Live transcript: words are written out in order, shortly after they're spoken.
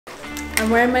I'm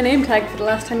wearing my name tag for the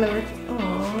last time ever.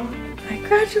 Aww. I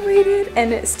graduated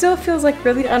and it still feels like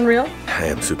really unreal. I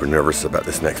am super nervous about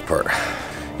this next part.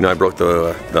 You know, I broke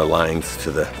the lines to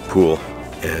the pool,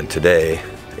 and today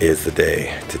is the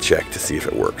day to check to see if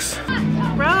it works.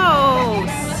 Gross!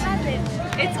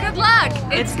 It's good luck!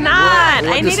 It's not!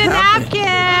 What I need a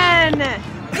napkin!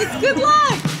 It's good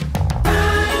luck!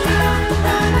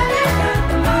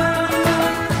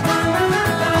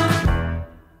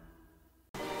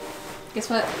 Guess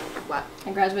what? What?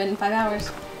 I graduated in 5 hours.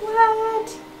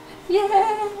 What?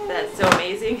 Yeah! That's so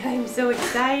amazing. I'm so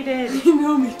excited. You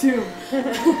know, me too.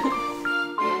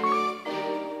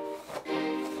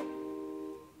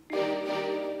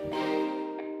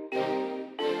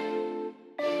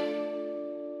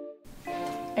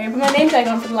 Are you gonna put my name tag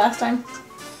on for the last time?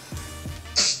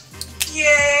 Yeah,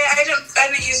 I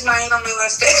didn't use mine on my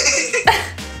last day.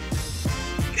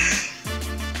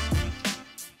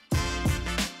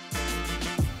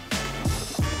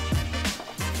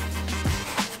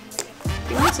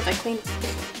 Be nice if I clean.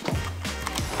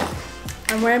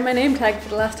 I'm wearing my name tag for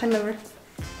the last time ever.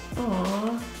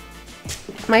 Aww.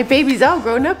 My baby's all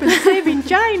grown up and saving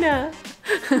China.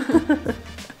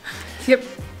 Yep.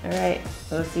 Alright,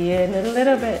 we'll see you in a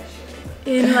little bit.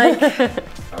 In like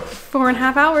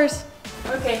 4.5 hours.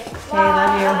 Okay. Okay,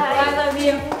 love you. I love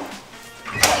you.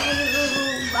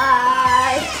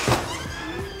 Bye.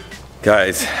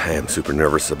 Guys, I am super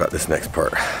nervous about this next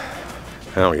part.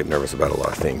 I don't get nervous about a lot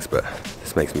of things, but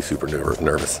this makes me super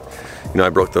nervous. You know, I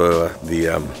broke the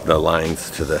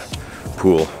lines to the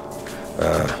pool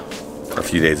a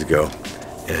few days ago,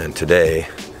 and today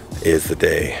is the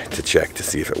day to check to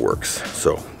see if it works.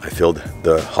 So I filled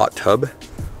the hot tub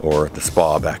or the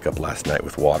spa back up last night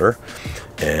with water,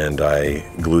 and I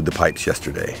glued the pipes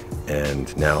yesterday,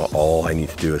 and now all I need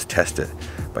to do is test it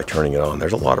by turning it on.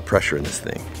 There's a lot of pressure in this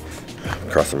thing. I'm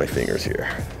crossing my fingers here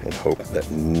and hope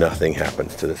that nothing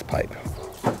happens to this pipe.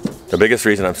 The biggest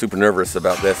reason I'm super nervous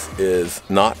about this is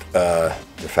not the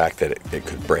fact that it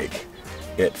could break.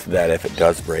 It's that if it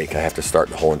does break, I have to start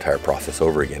the whole entire process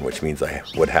over again, which means I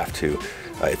would have to,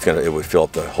 it would fill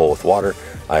up the hole with water.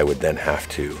 I would then have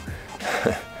to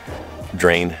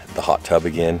drain the hot tub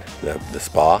again, the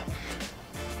spa.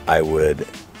 I would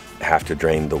have to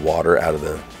drain the water out of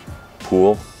the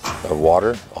pool of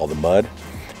water, all the mud,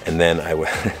 and then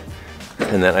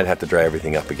and then I'd have to dry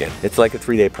everything up again. It's like a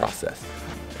 3-day process.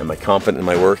 Am I confident in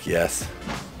my work? Yes.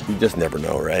 You just never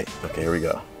know, right? Okay, here we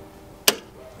go.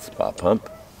 Spa pump,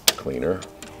 cleaner,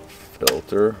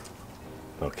 filter.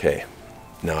 Okay,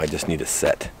 now I just need to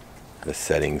set the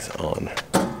settings on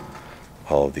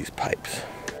all of these pipes.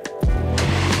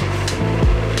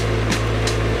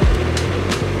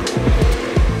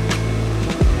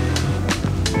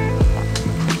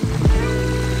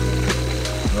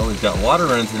 Well, we've got water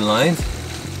running through the lines.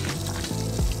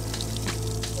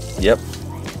 Yep,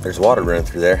 there's water running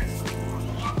through there.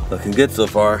 Looking good so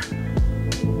far.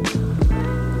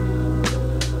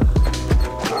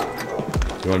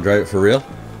 You want to drive it for real?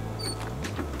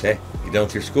 Okay, get done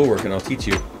with your schoolwork and I'll teach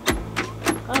you.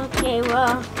 Okay,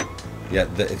 well. Yeah,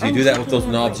 if you do that with those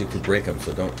knobs, you could break them,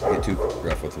 so don't get too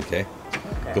rough with them, okay?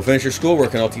 Go finish your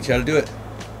schoolwork and I'll teach you how to do it.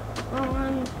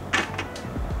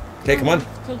 Okay, come on.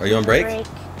 Are you on break?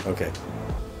 Okay.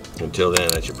 Until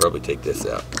then, I should probably take this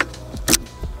out.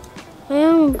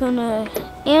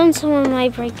 And some of my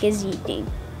break is eating.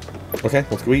 Okay,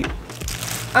 let's go eat.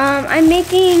 I'm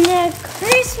making a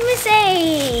Christmas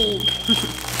egg.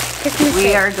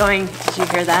 We are going, did you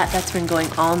hear that? That's been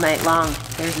going all night long.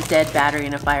 There's a dead battery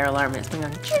and a fire alarm. It's been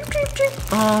going chirp, chirp,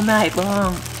 chirp all night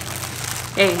long.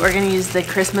 Hey, we're gonna use the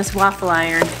Christmas waffle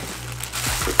iron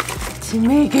to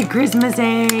make a Christmas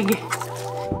egg.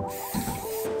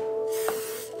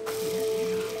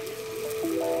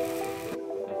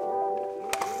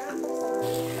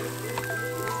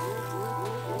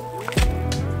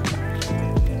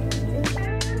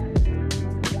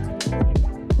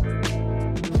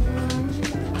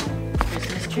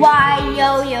 Why,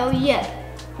 yo, yo, yo.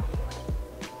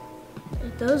 Are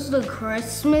those the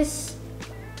Christmas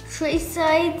tree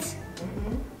sides?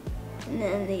 And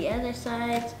then the other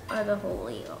sides are the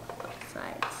holy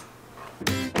sides.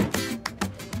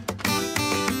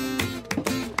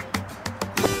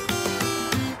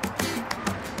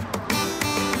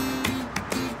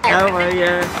 How are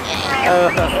you?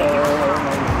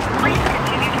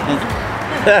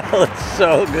 That looks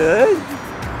so good.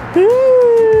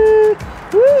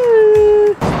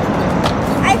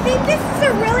 I think this is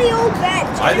a really old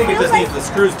bench. I think it just needs the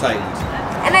screws tightened.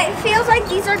 And it feels like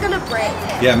these are gonna break.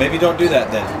 Yeah, maybe don't do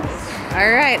that then.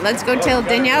 All right, let's go tell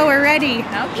Danielle we're ready.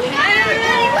 I'm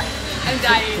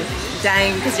dying.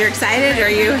 dying because you're excited,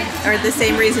 or the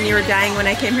same reason you were dying when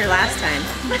I came here last time?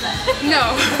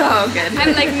 No. Oh, good.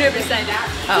 I'm like nervous.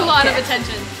 It's a lot of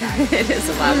attention. It is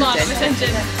a lot of attention.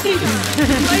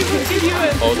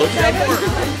 Oh, look at that.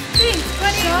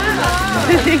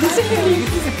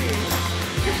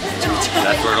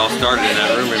 That's where it all started, in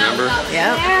that room, remember?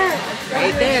 Yep.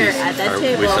 Right there at that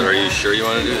table. We said, are you sure you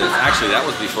want to do this? Actually, that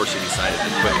was before she decided to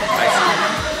quit high school.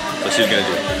 So she was going to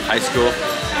do high school,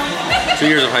 2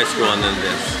 years of high school, and then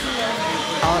this.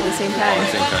 All at the same time. All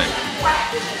at the same time.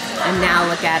 And now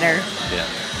look at her. Yeah.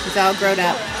 She's all grown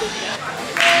up.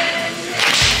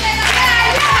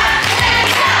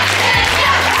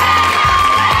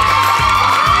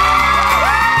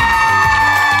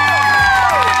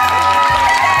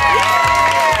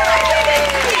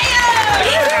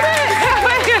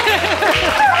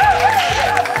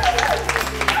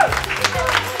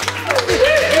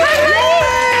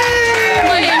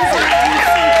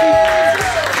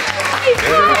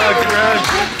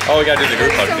 Oh, we gotta do the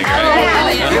group hug thing, right?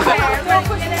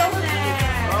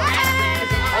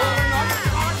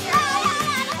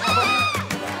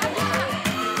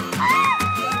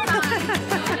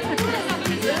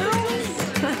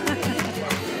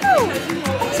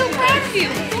 I'm so proud of you.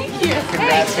 Thank you.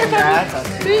 Congrats, congrats.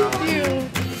 Thank you.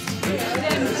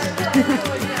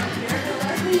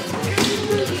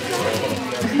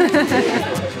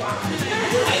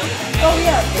 Oh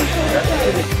yeah.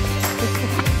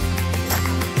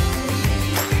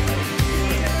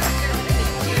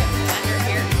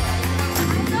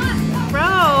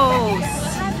 Gross.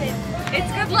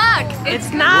 It's good luck.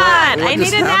 It's not. What I need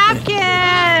just a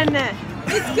happened? napkin.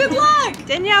 It's good luck.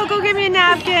 Danielle, go get me a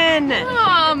napkin.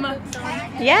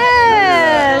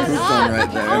 Yes. There's one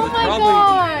right there. Oh my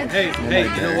god. Hey,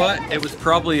 you know what? It was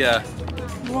probably a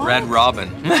Red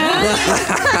Robin.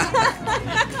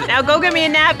 Now go get me a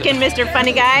napkin, Mr.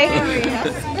 Funny Guy.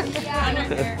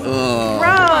 Oh,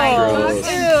 Gross.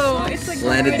 gross.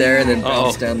 Landed there and then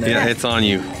bounced down there. Yeah, it's on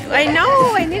you. I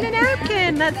know. I need a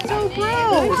napkin. That's so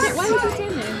gross. Why would you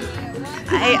stand there?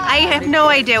 I have no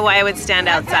idea why I would stand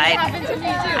outside. Happened to me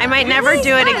too. I might never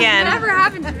do it again. Never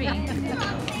happened to me.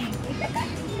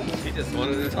 He just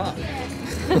wanted to talk.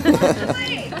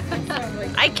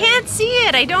 I can't see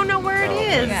it. I don't know where it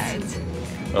is.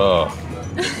 Oh.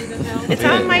 It's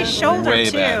on my shoulder Way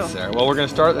too. bad, Sarah. Well, we're gonna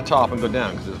start at the top and go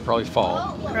down because it'll probably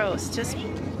fall. Gross. Just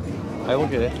I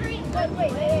look at it.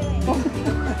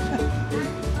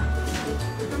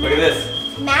 Look at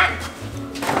this. Matt.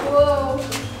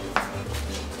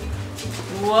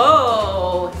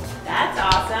 whoa. That's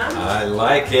awesome. I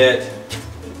like it.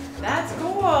 That's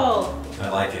cool. I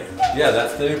like it. Yeah,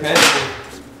 that's the new pantry.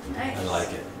 Nice. I like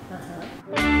it.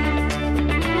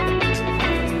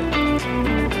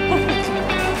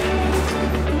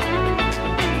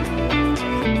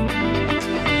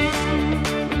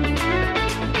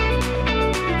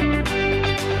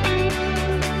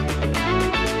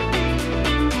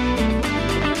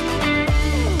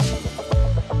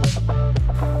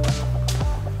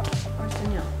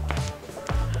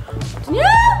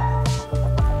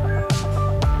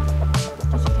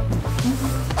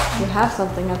 You have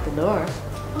something at the door.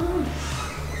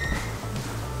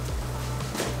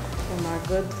 From our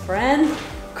good friend,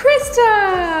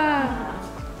 Krista!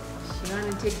 She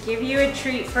wanted to give you a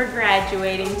treat for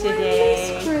graduating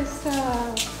today. I miss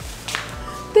Krista.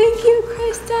 Thank you,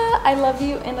 Krista. I love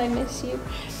you and I miss you.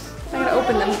 I'm gonna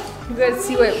open them. You guys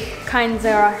see what kinds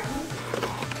there are.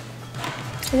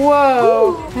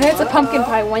 Whoa. And it's a pumpkin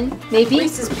pie one, maybe.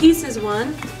 Reese's Pieces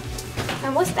one.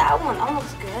 And what's that one? That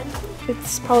looks good.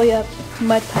 It's probably a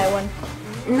mud pie one.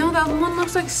 No, that one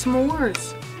looks like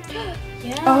s'mores.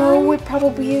 Yeah. Oh, it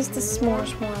probably is the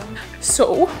s'mores one.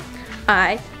 So,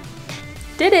 I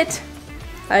did it.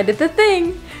 I did the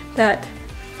thing that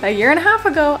a year and a half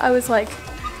ago I was like,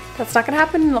 that's not gonna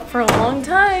happen for a long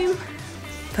time.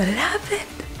 But it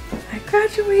happened. I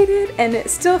graduated and it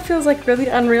still feels like really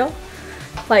unreal.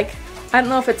 Like, I don't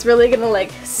know if it's really gonna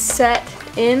like set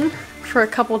in for a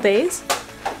couple days.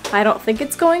 I don't think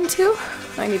it's going to.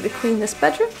 I need to clean this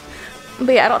bedroom.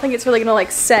 But yeah, I don't think it's really gonna like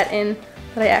set in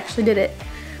that I actually did it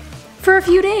for a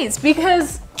few days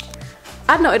because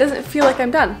I don't know, it doesn't feel like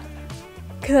I'm done.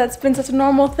 Because that's been such a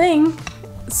normal thing.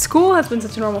 School has been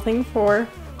such a normal thing for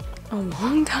a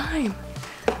long time.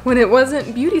 When it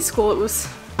wasn't beauty school, it was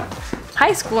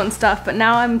high school and stuff, but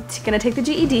now I'm gonna take the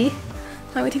GED.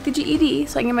 I'm gonna take the GED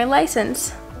so I can get my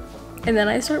license. And then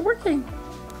I start working,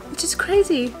 which is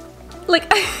crazy.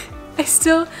 Like, I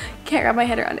still can't wrap my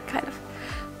head around it, kind of.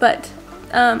 But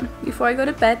before I go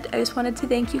to bed, I just wanted to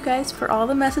thank you guys for all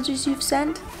the messages you've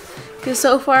sent. Because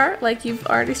so far, like, you've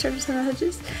already started to send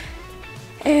messages.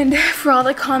 and for all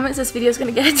the comments this video is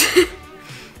gonna get.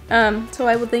 So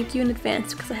I will thank you in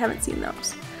advance because I haven't seen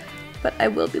those. But I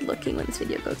will be looking when this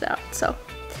video goes out. So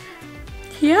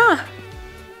yeah,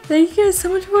 thank you guys so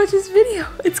much for watching this video.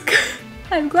 It's good.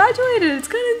 I'm graduated. It's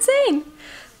kind of insane.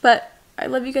 But I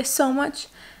love you guys so much.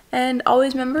 And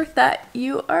always remember that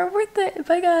you are worth it.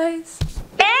 Bye guys.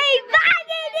 Hey, bye,